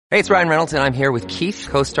Hey, it's Ryan Reynolds, and I'm here with Keith,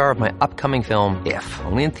 co-star of my upcoming film, If,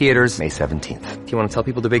 only in theaters May 17th. Do you want to tell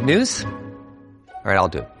people the big news? All right, I'll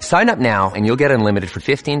do it. Sign up now and you'll get unlimited for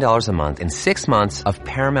 $15 a month and 6 months of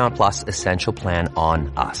Paramount Plus Essential Plan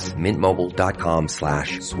on us.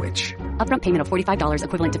 MintMobile.com/switch. Upfront payment of $45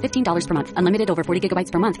 equivalent to $15 per month. Unlimited over 40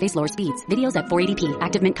 gigabytes per month. Face lower speeds. Videos at 480p.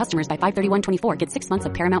 Active Mint customers by 531.24 get 6 months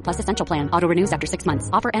of Paramount Plus Essential Plan. Auto renews after 6 months.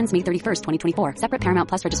 Offer ends May 31st, 2024. Separate Paramount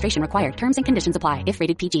Plus registration required. Terms and conditions apply if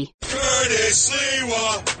rated PG. Curtis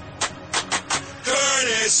Sliwa.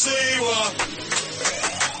 Curtis Sliwa.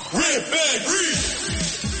 Rip and read.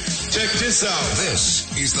 Check this out.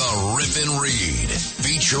 This is the Rip and Read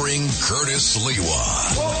featuring Curtis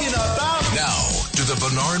Sliwa. Talking about Now to the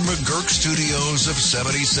Bernard McGurk studios of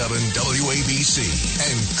 77 WABC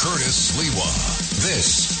and Curtis Sliwa.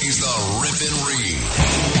 This is the Rip and Read.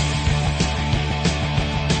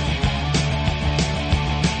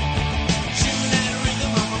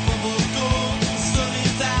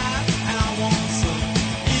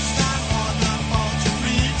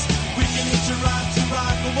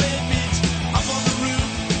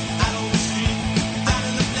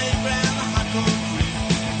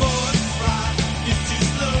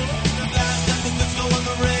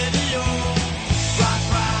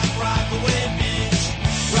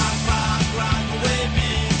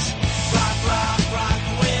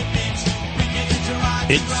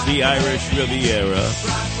 It's the Irish Riviera,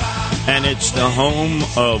 and it's the home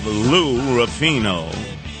of Lou Ruffino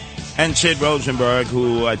and Sid Rosenberg,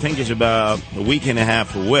 who I think is about a week and a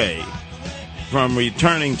half away from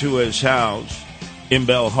returning to his house in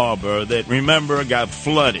Belle Harbor that, remember, got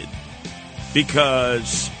flooded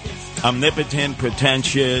because omnipotent,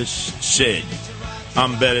 pretentious Sid,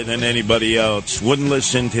 I'm better than anybody else, wouldn't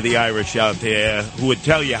listen to the Irish out there who would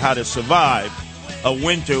tell you how to survive a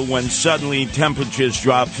winter when suddenly temperatures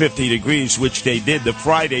dropped 50 degrees, which they did the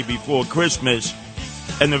Friday before Christmas,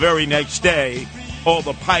 and the very next day, all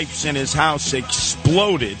the pipes in his house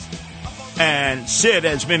exploded. And Sid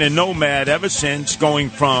has been a nomad ever since,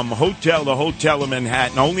 going from hotel to hotel in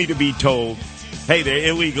Manhattan, only to be told, hey, there are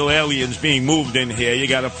illegal aliens being moved in here. You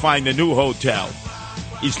got to find a new hotel.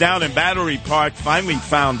 He's down in Battery Park, finally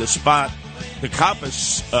found the spot, the copper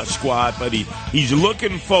squad, but he's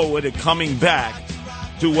looking forward to coming back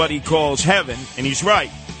to what he calls heaven, and he's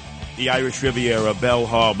right. The Irish Riviera, Belle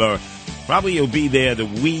Harbor. Probably he'll be there the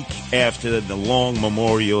week after the long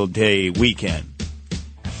Memorial Day weekend.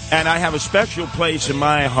 And I have a special place in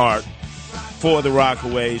my heart for the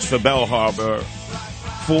Rockaways, for Belle Harbor,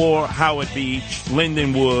 for Howard Beach,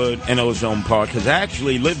 Lindenwood, and Ozone Park, because I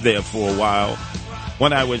actually lived there for a while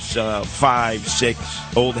when I was 5, 6,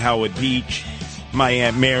 old Howard Beach, my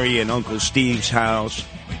Aunt Mary and Uncle Steve's house.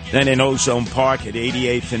 Then in Ozone Park at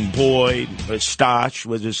 88th and Boyd, Stosh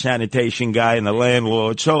was a sanitation guy and the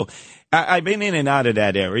landlord. So I've been in and out of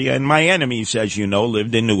that area. And my enemies, as you know,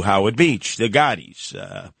 lived in New Howard Beach, the Gottis,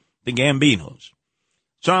 the Gambinos.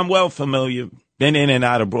 So I'm well familiar. Been in and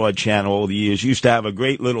out of Broad Channel all the years. Used to have a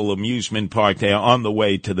great little amusement park there on the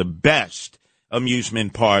way to the best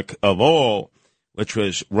amusement park of all, which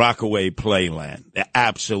was Rockaway Playland, the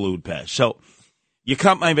absolute best. So you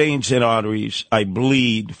cut my veins and arteries. I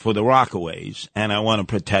bleed for the Rockaways, and I want to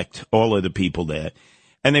protect all of the people there.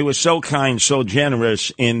 And they were so kind, so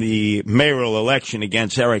generous in the mayoral election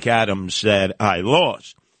against Eric Adams that I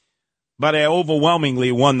lost. But I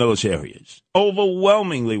overwhelmingly won those areas.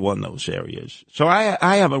 Overwhelmingly won those areas. So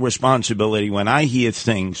I have a responsibility when I hear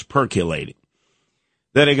things percolating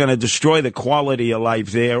that are going to destroy the quality of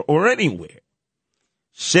life there or anywhere,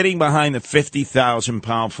 sitting behind the 50,000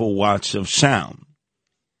 powerful watts of sound,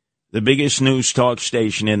 the biggest news talk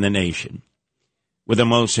station in the nation with the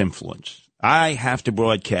most influence. I have to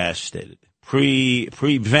broadcast it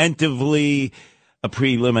preventively,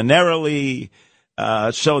 preliminarily,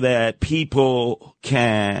 so that people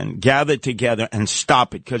can gather together and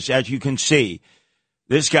stop it. Because as you can see,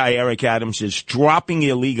 this guy, Eric Adams, is dropping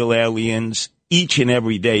illegal aliens each and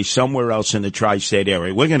every day somewhere else in the tri-state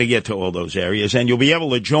area. We're going to get to all those areas, and you'll be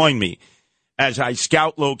able to join me as I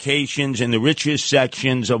scout locations in the richest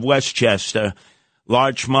sections of Westchester,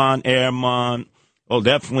 Larchmont, Airmont,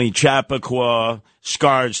 definitely Chappaqua,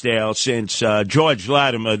 Scarsdale, since George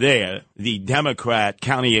Latimer there, the Democrat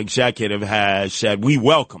county executive, has said, we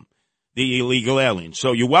welcome the illegal aliens.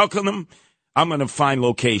 So you welcome them, I'm going to find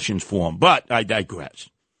locations for them. But I digress.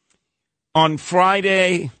 On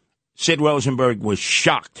Friday, Sid Rosenberg was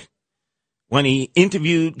shocked when he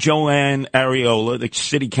interviewed Joanne Ariola, the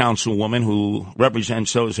city councilwoman who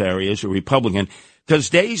represents those areas, a Republican, because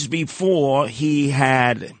days before he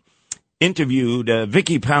had interviewed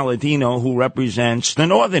Vicky Palladino, who represents the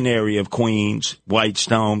northern area of Queens,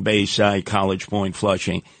 Whitestone, Bayside, College Point,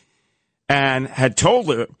 Flushing, and had told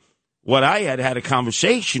her what I had a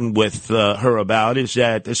conversation with her about is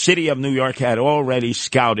that the city of New York had already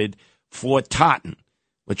scouted Fort Totten,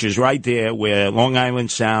 which is right there where Long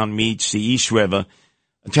Island Sound meets the East River,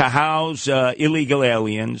 to house illegal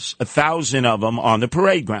aliens, 1,000 of them on the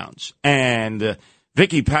parade grounds. And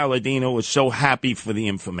Vicky Palladino was so happy for the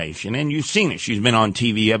information. And you've seen it. She's been on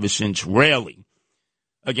TV ever since railing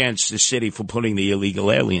against the city for putting the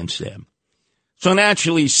illegal aliens there. So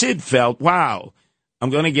naturally, Sid felt, wow,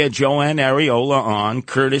 I'm going to get Joanne Ariola on.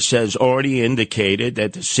 Curtis has already indicated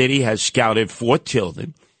that the city has scouted Fort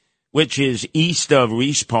Tilden, which is east of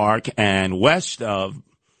Reese Park and west of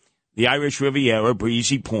the Irish Riviera,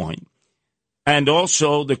 Breezy Point, and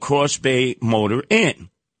also the Cross Bay Motor Inn,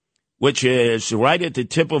 which is right at the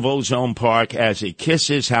tip of Ozone Park as it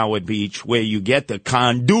kisses Howard Beach, where you get the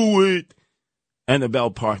Conduit and the Bell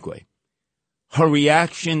Parkway. Her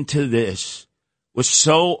reaction to this was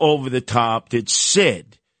so over the top that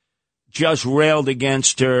Sid just railed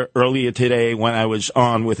against her earlier today when I was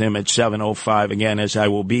on with him at 7:05, again, as I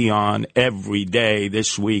will be on every day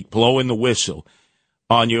this week, blowing the whistle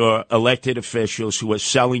on your elected officials who are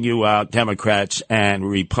selling you out, Democrats and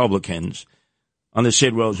Republicans, on the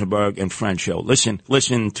Sid Rosenberg and Friends show.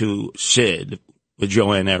 Listen to Sid with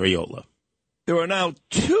Joanne Ariola. There are now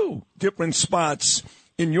 2 different spots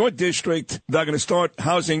in your district that are going to start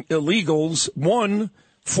housing illegals. One,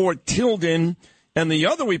 Fort Tilden, and the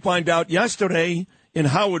other we find out yesterday in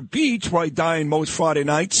Howard Beach, where I dine most Friday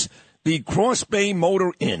nights, the Cross Bay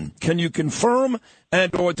Motor Inn. Can you confirm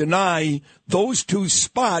and or deny those 2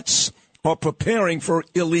 spots are preparing for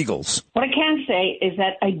illegals? What I can say is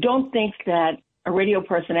that I don't think that a radio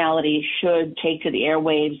personality should take to the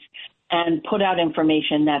airwaves and put out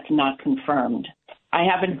information that's not confirmed. I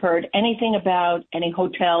haven't heard anything about any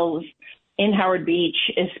hotels in Howard Beach,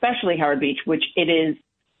 especially Howard Beach, which it is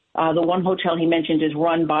the one hotel he mentioned is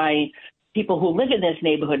run by people who live in this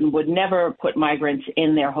neighborhood and would never put migrants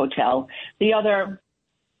in their hotel. The other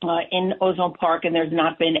in Ozone Park, and there's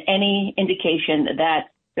not been any indication that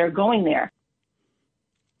they're going there.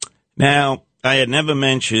 Now, I had never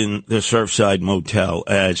mentioned the Surfside Motel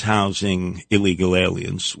as housing illegal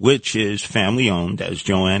aliens, which is family-owned, as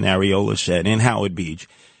Joanne Ariola said, in Howard Beach,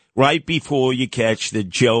 right before you catch the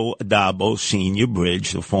Joe Adabo Senior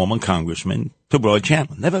Bridge, the former congressman, to Broad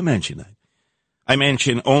Channel. Never mentioned that. I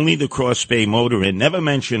mentioned only the Cross Bay Motor Inn, never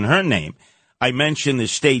mentioned her name. I mentioned the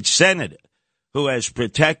state senator who has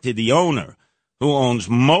protected the owner, who owns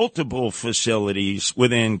multiple facilities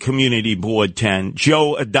within Community Board 10,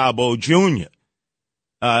 Joe Adabo Jr.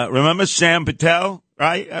 Remember Sam Patel,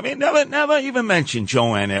 right? I mean, never even mentioned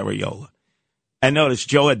Joanne Ariola. And notice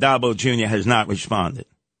Joe Adabo Jr. has not responded.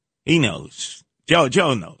 He knows. Joe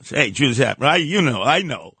knows. Hey, Giuseppe, right? You know, I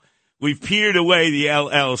know. We've peered away the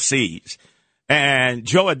LLCs. And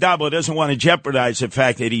Joe Adabo doesn't want to jeopardize the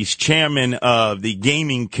fact that he's chairman of the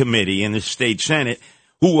gaming committee in the state Senate,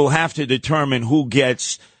 who will have to determine who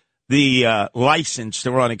gets the license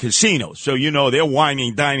to run a casino. So, you know, they're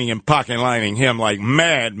whining, dining, and pocket lining him like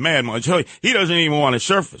mad. So he doesn't even want to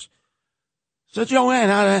surface. So Joanne,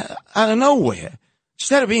 out of nowhere,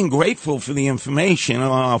 instead of being grateful for the information, and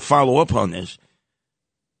I'll follow up on this,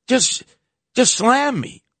 just slammed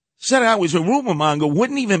me. Said I was a rumor monger,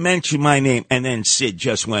 wouldn't even mention my name, and then Sid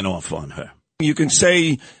just went off on her. You can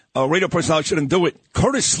say a radio personality shouldn't do it.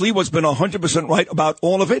 Curtis Sliwa's been 100% right about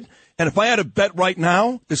all of it. And if I had a bet right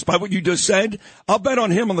now, despite what you just said, I'll bet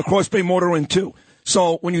on him on the Cross Bay Motor Inn too.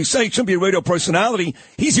 So when you say it shouldn't be a radio personality,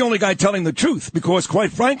 he's the only guy telling the truth. Because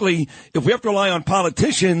quite frankly, if we have to rely on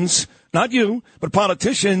politicians, not you, but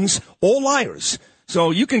politicians, all liars.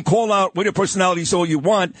 So you can call out radio personalities all you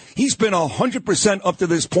want. He's been 100% up to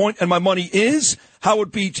this point, and my money is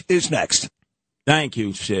Howard Beach is next. Thank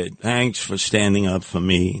you, Sid. Thanks for standing up for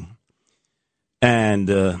me and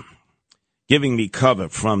giving me cover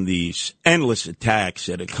from these endless attacks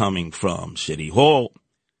that are coming from City Hall,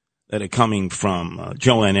 that are coming from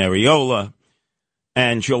Joanne Ariola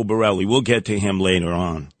and Joe Borelli. We'll get to him later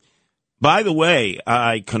on. By the way,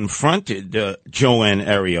 I confronted Joanne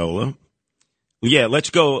Ariola. Yeah, let's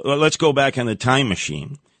go back in the time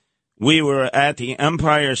machine. We were at the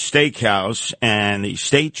Empire Steakhouse, and the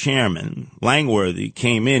state chairman, Langworthy,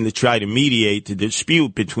 came in to try to mediate the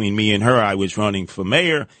dispute between me and her. I was running for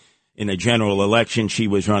mayor in a general election. She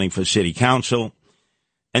was running for city council,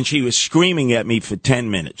 and she was screaming at me for 10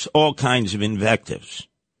 minutes, all kinds of invectives.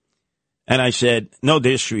 And I said, no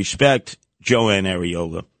disrespect, Joanne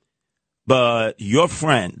Ariola, but your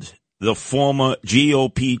friend, the former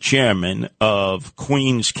GOP chairman of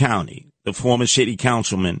Queens County, the former city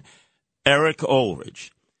councilman, Eric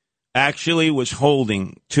Ulrich, actually was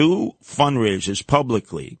holding 2 fundraisers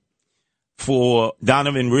publicly for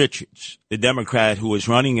Donovan Richards, the Democrat who was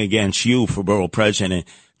running against you for borough president.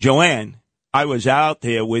 Joanne, I was out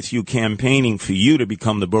there with you campaigning for you to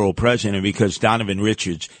become the borough president because Donovan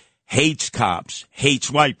Richards hates cops, hates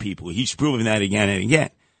white people. He's proven that again and again.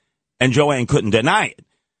 And Joanne couldn't deny it.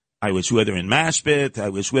 I was with her in Maspeth. I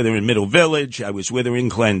was with her in Middle Village. I was with her in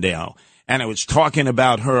Glendale. And I was talking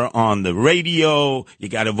about her on the radio. You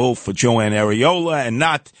got to vote for Joanne Ariola and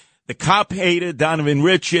not the cop hater, Donovan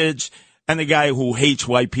Richards, and the guy who hates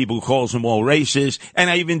white people, calls them all racist. And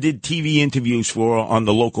I even did TV interviews for her on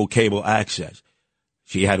the local cable access.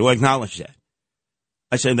 She had to acknowledge that.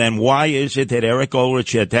 I said, then why is it that Eric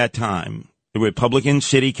Ulrich at that time, the Republican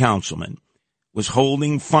city councilman, was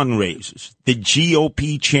holding fundraisers, the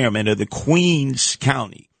GOP chairman of the Queens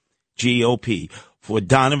County GOP, for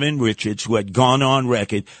Donovan Richards, who had gone on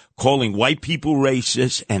record calling white people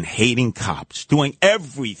racist and hating cops, doing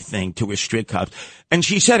everything to restrict cops. And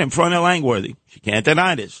she said in front of Langworthy, she can't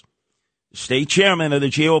deny this, state chairman of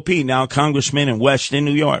the GOP, now congressman in Western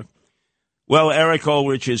New York. Well, Eric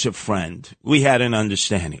Ulrich is a friend. We had an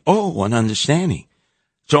understanding. Oh, an understanding.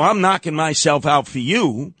 So I'm knocking myself out for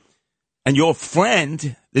you, and your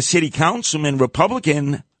friend, the city councilman,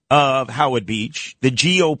 Republican of Howard Beach, the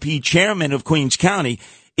GOP chairman of Queens County,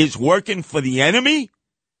 is working for the enemy,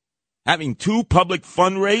 having 2 public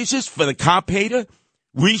fundraisers for the cop hater,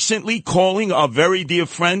 recently calling a very dear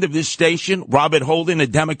friend of this station, Robert Holden, a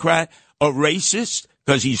Democrat, a racist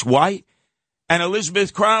because he's white, and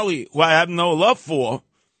Elizabeth Crowley, who I have no love for,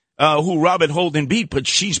 who Robert Holden beat, but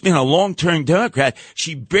she's been a long-term Democrat.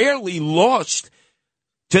 She barely lost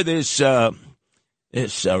to this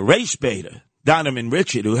race baiter, Donovan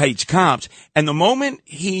Richard, who hates cops. And the moment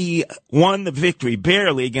he won the victory,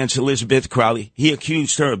 barely, against Elizabeth Crowley, he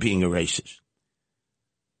accused her of being a racist.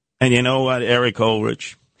 And you know what, Eric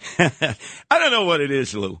Ulrich? I don't know what it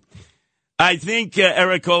is, Lou. I think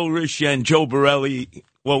Eric Ulrich and Joe Borelli,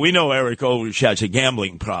 well, we know Eric Ulrich has a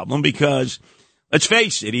gambling problem because, let's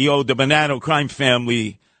face it, he owed the Bonanno crime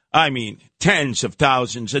family, tens of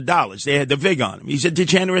thousands of dollars. They had the VIG on him. He's a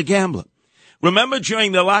degenerate gambler. Remember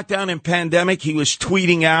during the lockdown and pandemic, he was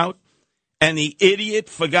tweeting out, and the idiot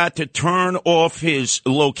forgot to turn off his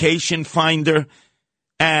location finder.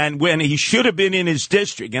 And when he should have been in his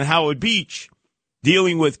district in Howard Beach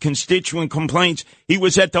dealing with constituent complaints, he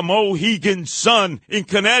was at the Mohegan Sun in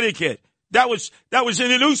Connecticut. That was in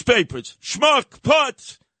the newspapers. Schmuck,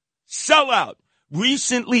 putz, sellout.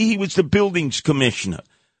 Recently, he was the buildings commissioner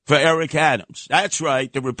for Eric Adams. That's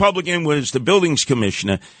right. The Republican was the buildings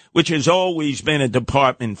commissioner, which has always been a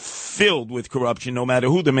department filled with corruption, no matter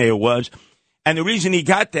who the mayor was. And the reason he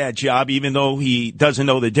got that job, even though he doesn't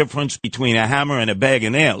know the difference between a hammer and a bag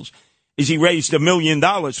of nails, is he raised $1 million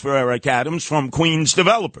for Eric Adams from Queens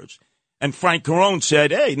developers. And Frank Carone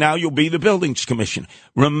said, hey, now you'll be the buildings commissioner.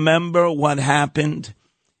 Remember what happened?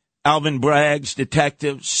 Alvin Bragg's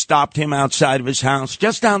detective stopped him outside of his house,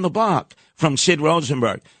 just down the block from Sid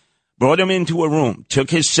Rosenberg, brought him into a room,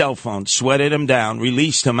 took his cell phone, sweated him down,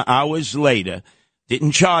 released him hours later,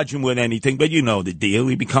 didn't charge him with anything, but you know the deal.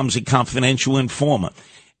 He becomes a confidential informant.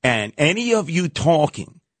 And any of you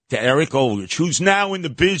talking to Eric Ulrich, who's now in the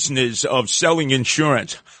business of selling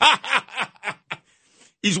insurance,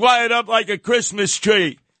 he's wired up like a Christmas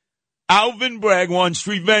tree. Alvin Bragg wants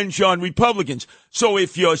revenge on Republicans. So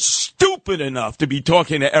if you're stupid enough to be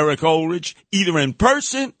talking to Eric Ulrich, either in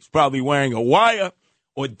person, he's probably wearing a wire,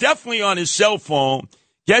 or definitely on his cell phone,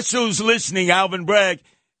 guess who's listening, Alvin Bragg?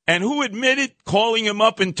 And who admitted calling him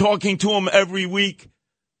up and talking to him every week?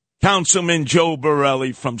 Councilman Joe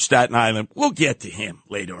Borelli from Staten Island. We'll get to him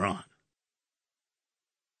later on.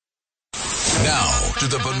 Now to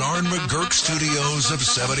the Bernard McGurk studios of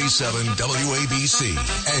 77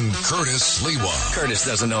 WABC and Curtis Lewa. Curtis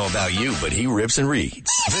doesn't know about you, but he rips and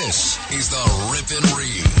reads. This is the Rip and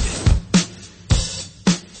Read.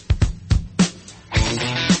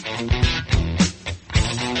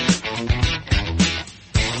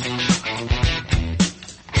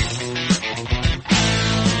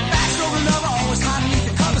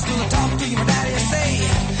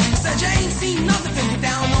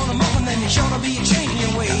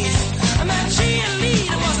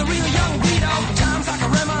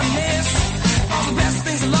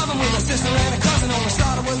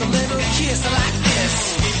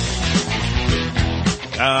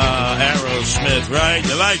 Aerosmith, right?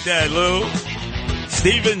 You like that, Lou?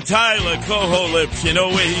 Steven Tyler, Coho Lips. You know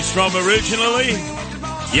where he's from originally?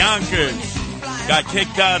 Yonkers. got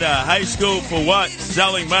kicked out of high school for what?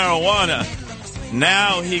 Selling marijuana.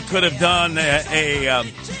 Now he could have done a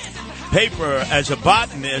paper as a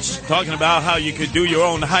botanist talking about how you could do your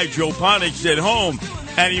own hydroponics at home,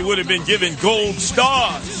 and he would have been given gold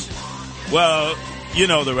stars. Well, you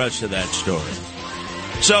know the rest of that story.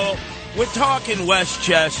 So we're talking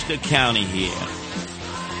Westchester County here.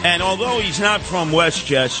 And although he's not from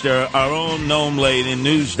Westchester, our own Noam Laden,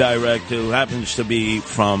 news director, who happens to be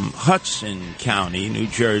from Hudson County, New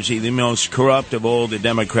Jersey, the most corrupt of all the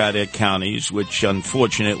Democratic counties, which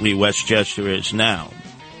unfortunately Westchester is now.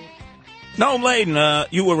 Noam Laden,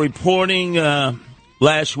 you were reporting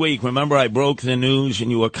last week. Remember, I broke the news and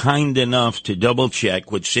you were kind enough to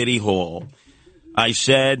double-check with City Hall. I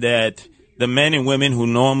said that the men and women who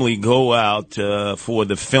normally go out for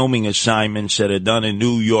the filming assignments that are done in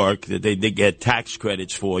New York, that they did get tax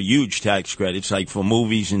credits for, huge tax credits, like for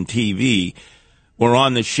movies and TV, were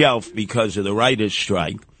on the shelf because of the writers'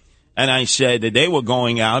 strike. And I said that they were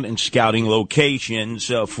going out and scouting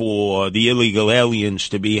locations for the illegal aliens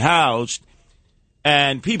to be housed.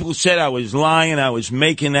 And people said I was lying, I was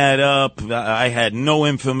making that up, I had no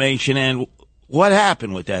information. And what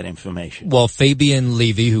happened with that information? Well, Fabian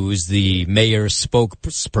Levy, who is the mayor's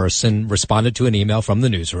spokesperson, responded to an email from the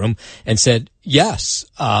newsroom and said, yes,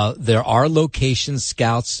 there are location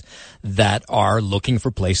scouts that are looking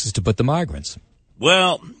for places to put the migrants.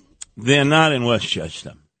 Well, they're not in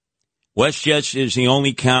Westchester. Westchester is the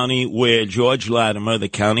only county where George Latimer, the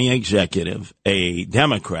county executive, a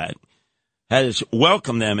Democrat, has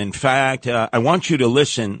welcomed them. In fact, I want you to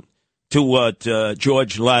listen to what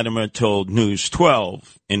George Latimer told News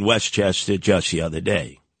 12 in Westchester just the other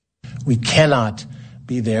day. We cannot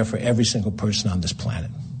be there for every single person on this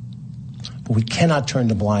planet. But we cannot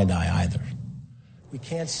turn a blind eye either. We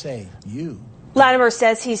can't say you. Latimer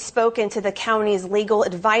says he's spoken to the county's legal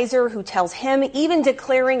advisor, who tells him even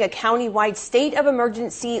declaring a countywide state of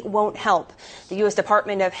emergency won't help. The U.S.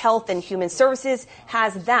 Department of Health and Human Services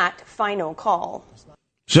has that final call.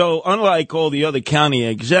 So, unlike all the other county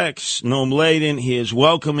execs, Noam Laden, he is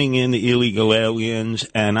welcoming in the illegal aliens,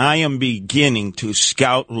 and I am beginning to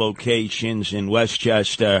scout locations in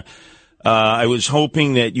Westchester. I was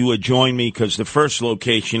hoping that you would join me because the first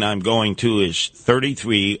location I'm going to is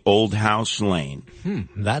 33 Old House Lane.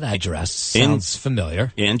 That address sounds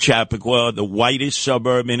familiar. In Chappaqua, the whitest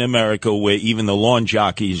suburb in America, where even the lawn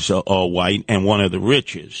jockeys are white, and one of the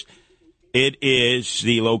richest. It is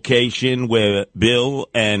the location where Bill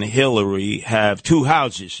and Hillary have two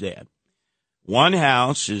houses there. One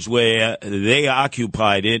house is where they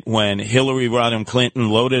occupied it when Hillary Rodham Clinton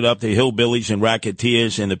loaded up the hillbillies and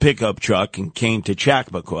racketeers in the pickup truck and came to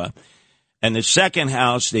Chappaqua. And the second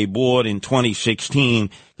house they bought in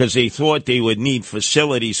 2016 because they thought they would need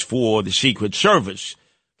facilities for the Secret Service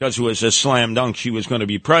because it was a slam dunk. She was going to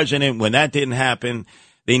be president. When that didn't happen,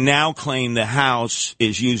 they now claim the house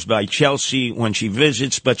is used by Chelsea when she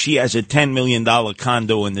visits, but she has a $10 million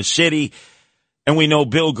condo in the city. And we know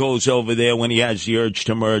Bill goes over there when he has the urge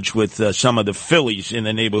to merge with some of the Phillies in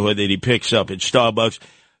the neighborhood that he picks up at Starbucks.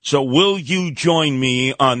 So will you join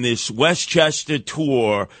me on this Westchester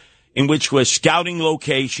tour in which we're scouting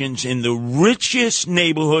locations in the richest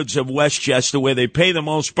neighborhoods of Westchester where they pay the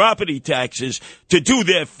most property taxes to do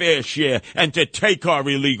their fair share and to take our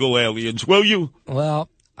illegal aliens? Will you? Well,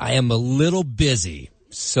 I am a little busy,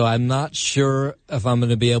 so I'm not sure if I'm going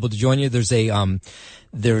to be able to join you.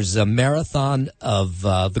 There's a marathon of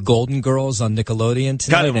the Golden Girls on Nickelodeon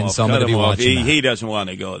tonight, and so I'm going to be watching that. He doesn't want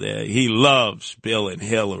to go there. He loves Bill and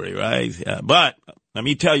Hillary, right? Yeah. But let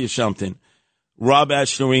me tell you something. Rob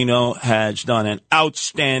Astorino has done an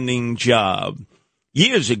outstanding job.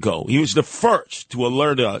 Years ago, he was the first to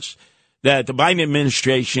alert us that the Biden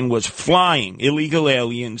administration was flying illegal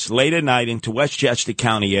aliens late at night into Westchester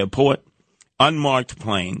County Airport, unmarked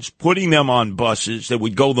planes, putting them on buses that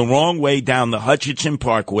would go the wrong way down the Hutchinson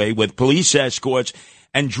Parkway with police escorts,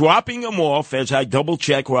 and dropping them off, as I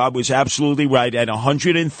double-check, Rob was absolutely right, at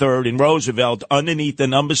 103rd and Roosevelt underneath the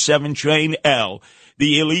number 7 train L.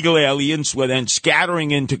 The illegal aliens were then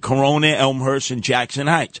scattering into Corona, Elmhurst, and Jackson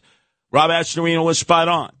Heights. Rob Astorino was spot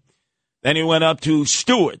on. Then he went up to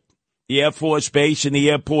Stewart, the Air Force Base and the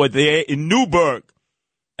airport there in Newburgh.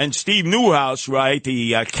 And Steve Newhouse, right,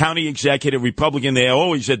 the county executive Republican there,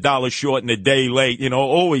 always a dollar short and a day late,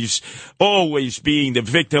 always being the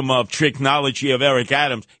victim of technology of Eric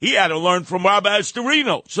Adams. He had to learn from Rob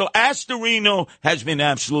Astorino. So Astorino has been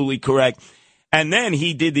absolutely correct. And then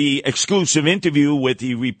he did the exclusive interview with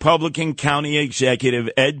the Republican county executive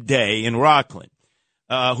Ed Day in Rockland,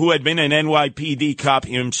 who had been an NYPD cop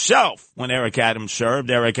himself when Eric Adams served.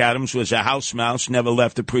 Eric Adams was a house mouse, never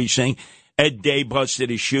left the precinct. Ed Day busted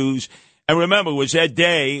his shoes. And remember, it was Ed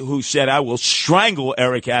Day who said, I will strangle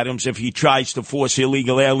Eric Adams if he tries to force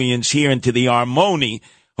illegal aliens here into the Armoni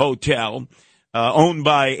Hotel, owned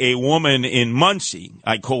by a woman in Muncie.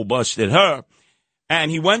 I cold-busted her. And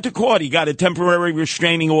he went to court. He got a temporary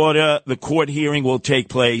restraining order. The court hearing will take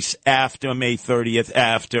place after May 30th,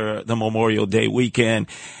 after the Memorial Day weekend.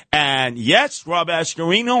 And yes, Rob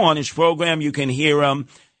Ascarino on his program, you can hear him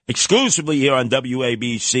exclusively here on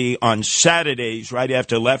WABC on Saturdays, right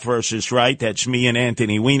after Left versus Right. That's me and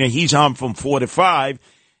Anthony Weiner. He's on from 4 to 5.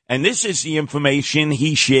 And this is the information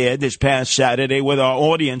he shared this past Saturday with our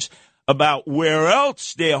audience about where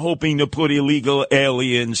else they're hoping to put illegal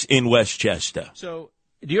aliens in Westchester. So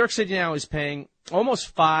New York City now is paying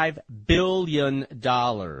almost $5 billion.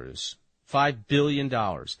 $5 billion.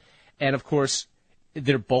 And, of course,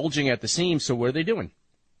 they're bulging at the seams, so what are they doing?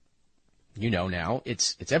 You know now,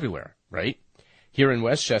 it's everywhere, right? Here in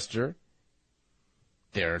Westchester,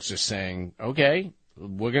 they're just saying, okay,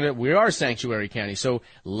 we are a sanctuary county, so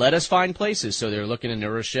let us find places. So they're looking in New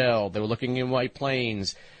Rochelle, they're looking in White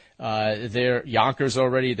Plains, they're Yonkers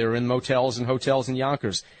already, they're in motels and hotels in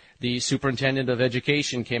Yonkers. The superintendent of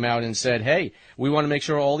education came out and said, hey, we want to make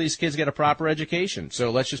sure all these kids get a proper education,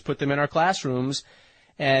 so let's just put them in our classrooms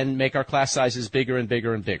and make our class sizes bigger and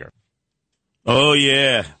bigger and bigger. Oh,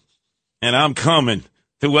 yeah. And I'm coming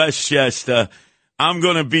to Westchester. I'm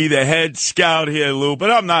going to be the head scout here, Lou,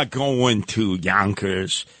 but I'm not going to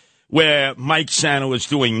Yonkers, where Mike Sano is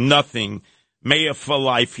doing nothing. Mayor for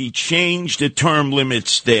life. He changed the term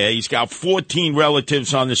limits there. He's got 14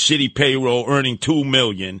 relatives on the city payroll earning $2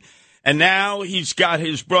 million. And now he's got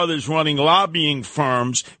his brothers running lobbying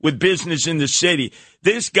firms with business in the city.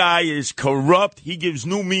 This guy is corrupt. He gives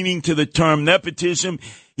new meaning to the term nepotism.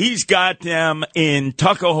 He's got them in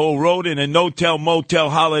Tuckahoe Road in a no-tell, motel,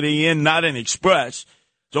 Holiday Inn, not an express.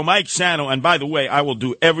 So Mike Sano, and by the way, I will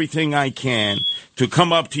do everything I can to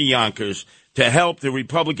come up to Yonkers to help the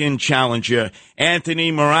Republican challenger,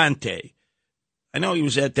 Anthony Morante. I know he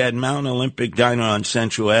was at that Mount Olympic diner on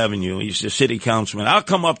Central Avenue. He's the city councilman. I'll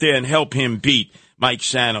come up there and help him beat Mike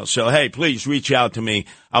Sano. So, hey, please reach out to me.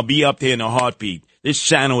 I'll be up there in a heartbeat. This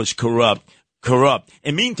Sano is corrupt.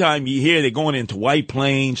 And meantime, you hear they're going into White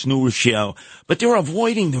Plains, New Rochelle, but they're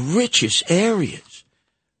avoiding the richest areas.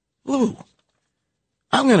 Lou,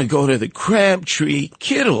 I'm going to go to the Crabtree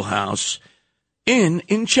Kittle House in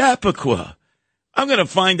Chappaqua. I'm going to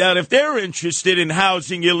find out if they're interested in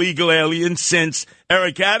housing illegal aliens since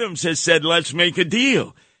Eric Adams has said, let's make a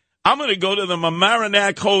deal. I'm going to go to the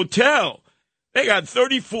Mamaroneck Hotel. They got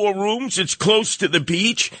 34 rooms. It's close to the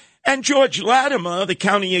beach. And George Latimer, the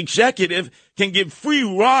county executive, can give free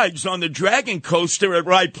rides on the Dragon Coaster at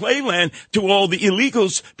Ride Playland to all the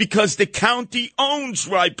illegals because the county owns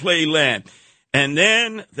Ride Playland. And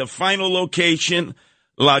then the final location,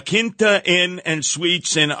 La Quinta Inn and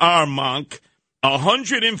Suites in Armonk,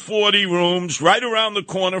 140 rooms right around the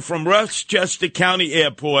corner from Westchester County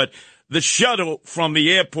Airport. The shuttle from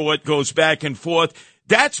the airport goes back and forth.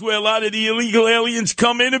 That's where a lot of the illegal aliens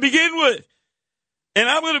come in to begin with. And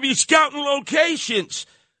I'm going to be scouting locations.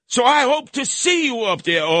 So I hope to see you up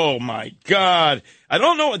there. Oh, my God. I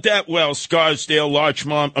don't know it that well. Scarsdale,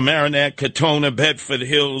 Larchmont, Mamaroneck, Katona, Bedford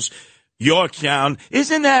Hills, Yorktown.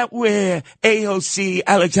 Isn't that where AOC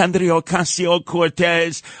Alexandria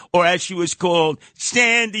Ocasio-Cortez, or as she was called,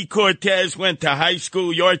 Sandy Cortez, went to high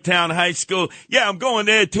school, Yorktown High School? Yeah, I'm going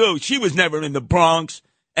there, too. She was never in the Bronx.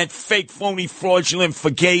 And fake, phony, fraudulent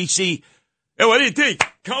Fugazi. Hey, what do you think?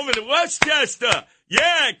 Coming to Westchester.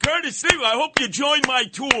 Yeah, Curtis Lee, I hope you join my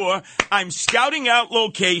tour. I'm scouting out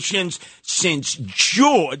locations since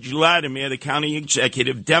George Latimer, the county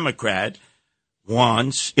executive Democrat,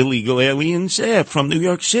 wants illegal aliens there from New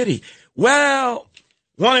York City. Well,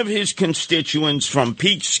 one of his constituents from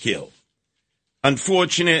Peekskill,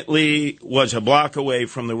 unfortunately, was a block away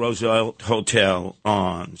from the Roosevelt Hotel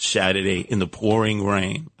on Saturday in the pouring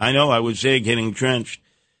rain. I know, I was there getting drenched.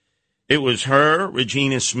 It was her,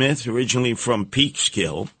 Regina Smith, originally from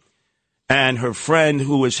Peekskill, and her friend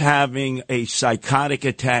who was having a psychotic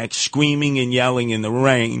attack, screaming and yelling in the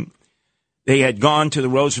rain. They had gone to the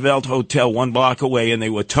Roosevelt Hotel 1 block away, and they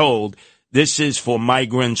were told, this is for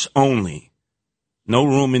migrants only. No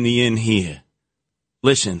room in the inn here.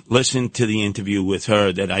 Listen to the interview with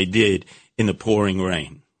her that I did in the pouring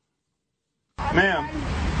rain. Ma'am,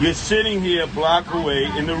 you're sitting here a block away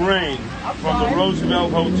in the rain from the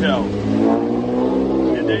Roosevelt Hotel.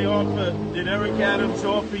 Did Eric Adams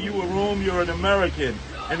offer you a room? You're an American.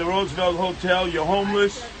 In the Roosevelt Hotel, you're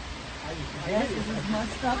homeless? Yes, this is my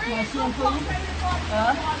stuff, my shampoo.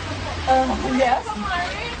 Yes.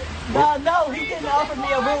 No, he didn't offer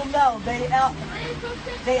me a room, no.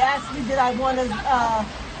 They asked me did I want to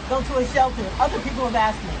go to a shelter. Other people have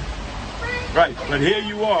asked me. Right, but here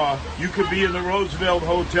you are. You could be in the Roosevelt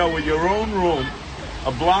Hotel with your own room,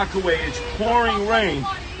 a block away. It's pouring rain.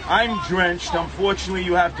 I'm drenched. Unfortunately,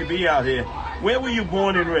 you have to be out here. Where were you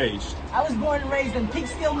born and raised? I was born and raised in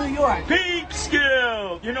Peekskill, New York.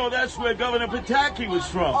 Peekskill! You know, that's where Governor Pataki was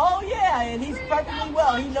from. Oh, yeah, and he's perfectly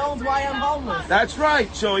well. He knows why I'm homeless. That's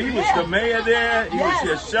right. So he was the mayor there. He was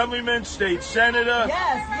the assemblyman, state senator.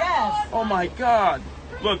 Yes. Oh, my God.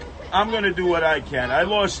 Look, I'm going to do what I can. I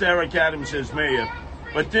lost Eric Adams as mayor,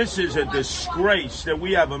 but this is a disgrace that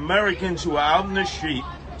we have Americans who are out in the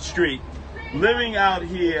street, living out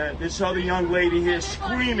here, this other young lady here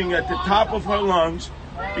screaming at the top of her lungs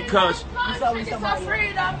because... It's a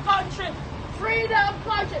freedom country. Freedom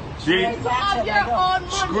country. See?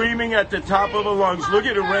 Screaming at the top of her lungs. Look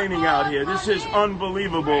at it raining out here. This is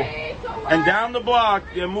unbelievable. And down the block,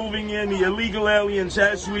 they're moving in the illegal aliens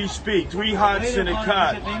as we speak. 3 hots in a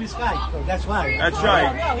car. That's why. That's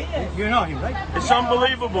right. You know him, right? It's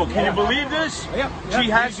unbelievable. Can you believe this?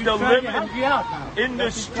 She has to live in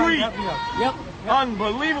the street. Yep.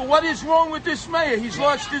 Unbelievable. What is wrong with this mayor? He's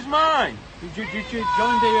lost his mind. Did you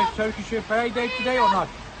join the Turkish Parade Day today or not?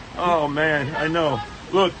 Oh, man, I know.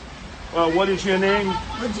 Look, what is your name?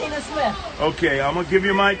 Regina Smith. Okay, I'm going to give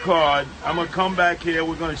you my card. I'm going to come back here.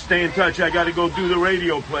 We're going to stay in touch. I got to go do the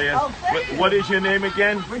radio player. Oh, thank you. What is your name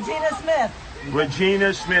again? Regina Smith.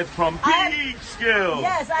 Regina Smith from Peekskill.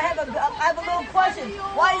 Yes, I have a little question.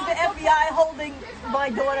 Why is the FBI holding my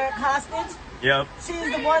daughter hostage? Yep.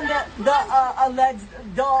 She's the one that the alleged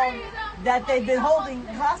dog that they've been holding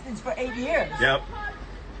hostage for 8 years. Yep.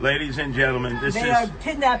 Ladies and gentlemen, they are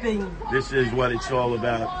kidnapping. This is what it's all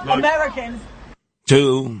about. Look, Americans.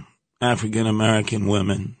 2 African-American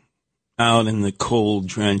women out in the cold,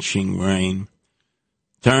 drenching rain,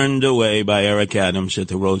 turned away by Eric Adams at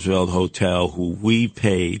the Roosevelt Hotel, who we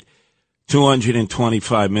paid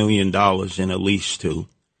 $225 million in a lease to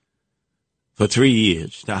for 3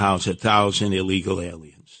 years to house 1,000 illegal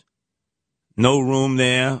aliens. No room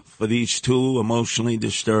there for these 2 emotionally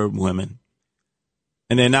disturbed women.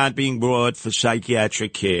 And they're not being brought for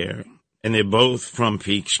psychiatric care. And they're both from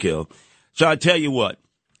Peekskill. So I tell you what,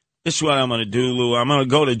 this is what I'm going to do, Lou. I'm going to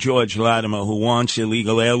go to George Latimer, who wants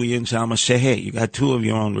illegal aliens. I'm going to say, hey, you got 2 of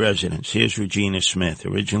your own residents. Here's Regina Smith,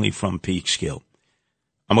 originally from Peekskill.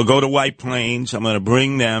 I'm going to go to White Plains. I'm going to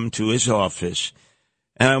bring them to his office.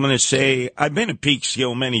 And I'm going to say, I've been to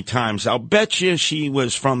Peekskill many times. I'll bet you she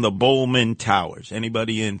was from the Bowman Towers.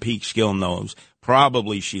 Anybody in Peekskill knows.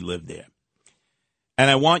 Probably she lived there. And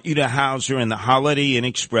I want you to house her in the Holiday Inn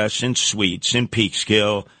Express and Suites in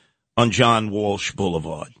Peekskill on John Walsh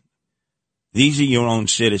Boulevard. These are your own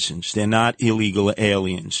citizens. They're not illegal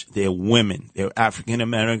aliens. They're women. They're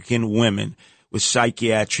African-American women with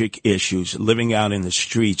psychiatric issues living out in the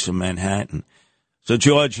streets of Manhattan. So,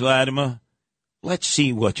 George Latimer, let's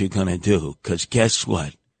see what you're going to do, because guess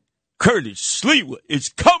what? Curtis Sliwa is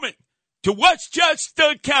coming to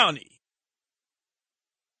Westchester County.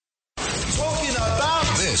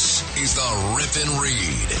 This is the Rip and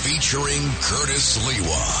Read featuring Curtis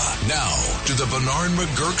Sliwa. Now to the Bernard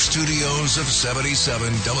McGurk studios of 77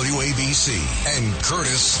 WABC and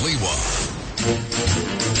Curtis Sliwa.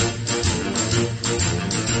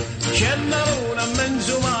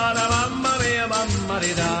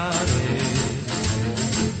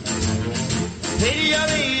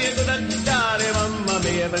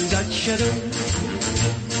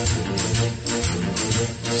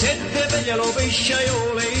 Sette bello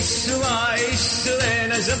pesciaiole, isla,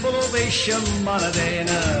 islena, zebolo pesce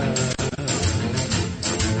maladena.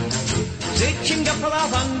 Se ci ingappa la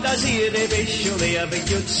fantasia dei pescioli a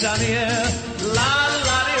vecchiozzania,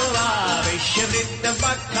 la, pesce fritto e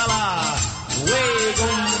baccalà, uè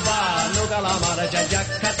gomba, no calamara,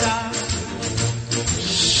 giacciacata.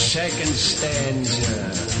 Second stanza.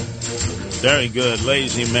 Very good,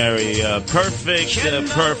 Lazy Mary.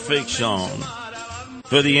 Perfect song.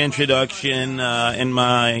 For the introduction in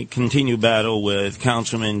my continued battle with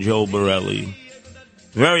Councilman Joe Borelli.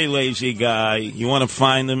 Very lazy guy. You want to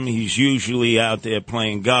find him, he's usually out there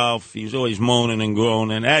playing golf. He's always moaning and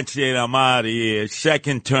groaning. That's it, I'm out of here.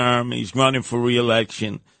 Second term, he's running for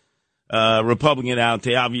re-election. Republican out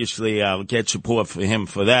there. Obviously, I'll get support for him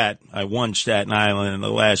for that. I won Staten Island in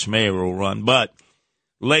the last mayoral run. But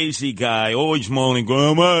lazy guy, always moaning, going,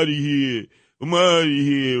 I'm out of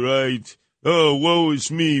here, right? Oh, woe is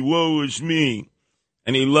me.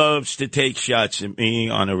 And he loves to take shots at me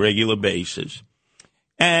on a regular basis.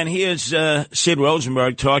 And here's Sid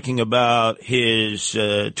Rosenberg talking about his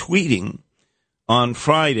tweeting on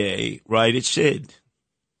Friday right at Sid.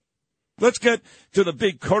 Let's get to the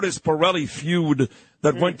big Curtis Borelli feud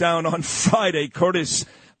that went down on Friday. Curtis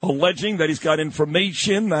alleging that he's got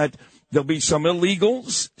information that there'll be some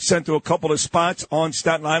illegals sent to a couple of spots on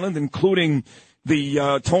Staten Island, including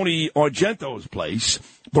the Tony Argento's place.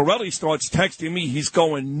 Borelli starts texting me. He's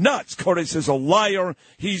going nuts. Curtis is a liar.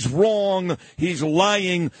 He's wrong. He's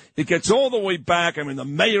lying. It gets all the way back. I mean, the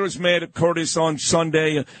mayor is mad at Curtis on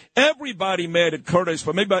Sunday. Everybody mad at Curtis,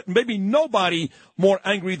 but maybe nobody more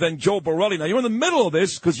angry than Joe Borelli. Now, you're in the middle of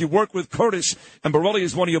this because you work with Curtis, and Borelli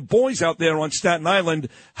is one of your boys out there on Staten Island.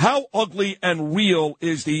 How ugly and real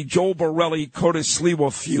is the Joe Borelli-Curtis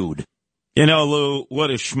Sliwa feud? You know, Lou, what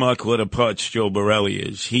a schmuck, what a putz Joe Borelli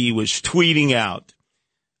is. He was tweeting out,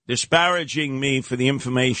 disparaging me for the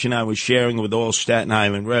information I was sharing with all Staten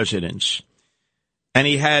Island residents. And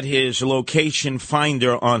he had his location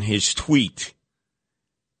finder on his tweet.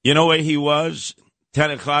 You know where he was?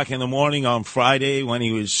 10 o'clock in the morning on Friday when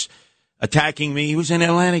he was attacking me. He was in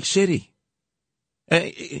Atlantic City.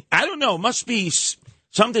 I don't know. Must be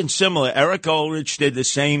something similar. Eric Ulrich did the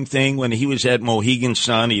same thing when he was at Mohegan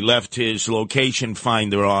Sun. He left his location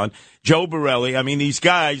finder on. Joe Borelli, I mean, these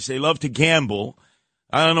guys, they love to gamble.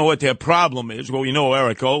 I don't know what their problem is. Well, you know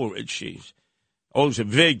Eric Ulrich. He's owes a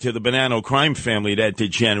vig to the Bonanno crime family, that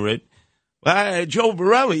degenerate. Joe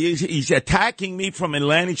Borelli, he's attacking me from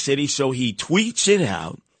Atlantic City, so he tweets it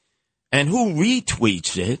out. And who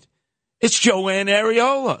retweets it? It's Joanne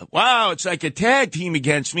Ariola. Wow, it's like a tag team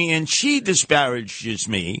against me, and she disparages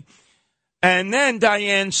me. And then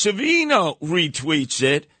Diane Savino retweets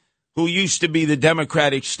it, who used to be the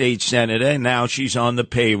Democratic state senator, and now she's on the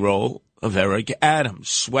payroll of Eric Adams,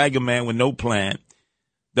 swagger man with no plan,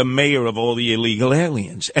 the mayor of all the illegal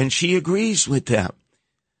aliens. And she agrees with them.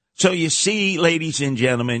 So you see, ladies and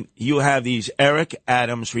gentlemen, you have these Eric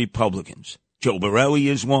Adams Republicans. Joe Borelli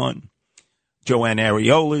is one. Joanne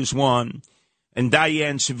Ariola is one. And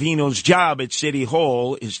Diane Savino's job at City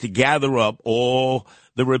Hall is to gather up all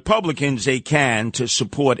the Republicans they can to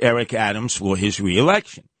support Eric Adams for his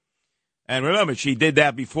reelection. And remember, she did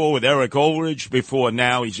that before with Eric Ulrich. Before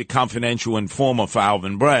now, he's a confidential informer for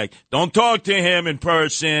Alvin Bragg. Don't talk to him in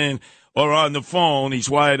person or on the phone. He's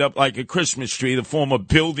wired up like a Christmas tree, the former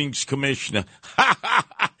buildings commissioner.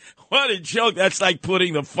 What a joke. That's like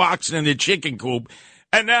putting the fox in the chicken coop.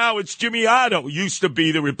 And now it's Jimmy Otto, used to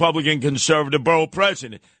be the Republican conservative borough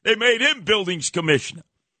president. They made him buildings commissioner.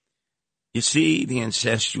 You see the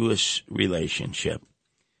incestuous relationship.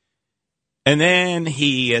 And then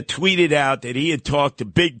he tweeted out that he had talked to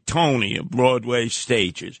Big Tony of Broadway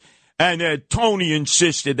Stages, and that Tony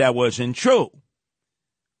insisted that wasn't true.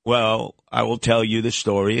 Well, I will tell you the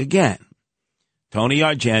story again. Tony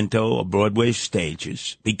Argento of Broadway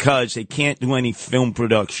Stages, because they can't do any film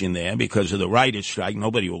production there because of the writer's strike,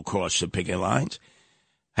 nobody will cross the picket lines,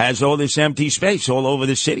 has all this empty space all over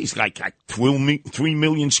the city. It's like 3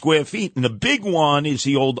 million square feet. And the big one is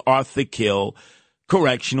the old Arthur Kill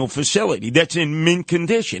Correctional Facility. That's in mint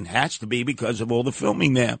condition. Has to be because of all the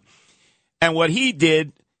filming there. And what he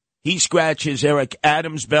did, he scratches Eric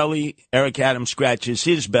Adams' belly. Eric Adams scratches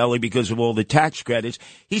his belly because of all the tax credits.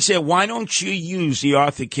 He said, why don't you use the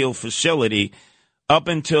Arthur Kill facility up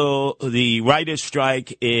until the writer's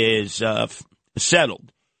strike is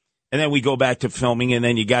settled? And then we go back to filming, and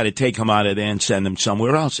then you got to take them out of there and send them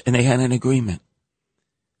somewhere else. And they had an agreement.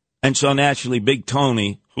 And so naturally, Big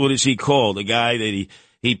Tony, who does he call? The guy that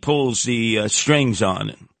he pulls the strings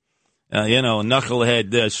on.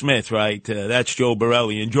 Knucklehead Smith, right? That's Joe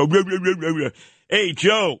Borelli. And Joe, hey,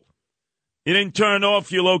 Joe, you didn't turn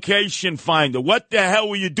off your location finder. What the hell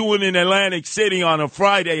were you doing in Atlantic City on a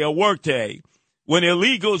Friday, a work day, when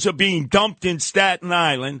illegals are being dumped in Staten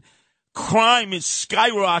Island? Crime is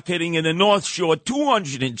skyrocketing in the North Shore,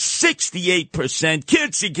 268%.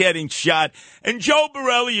 Kids are getting shot. And Joe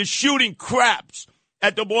Borelli is shooting craps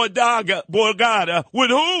at the Borgata with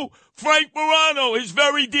who? Frank Morano, his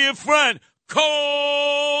very dear friend.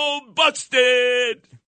 Cold busted.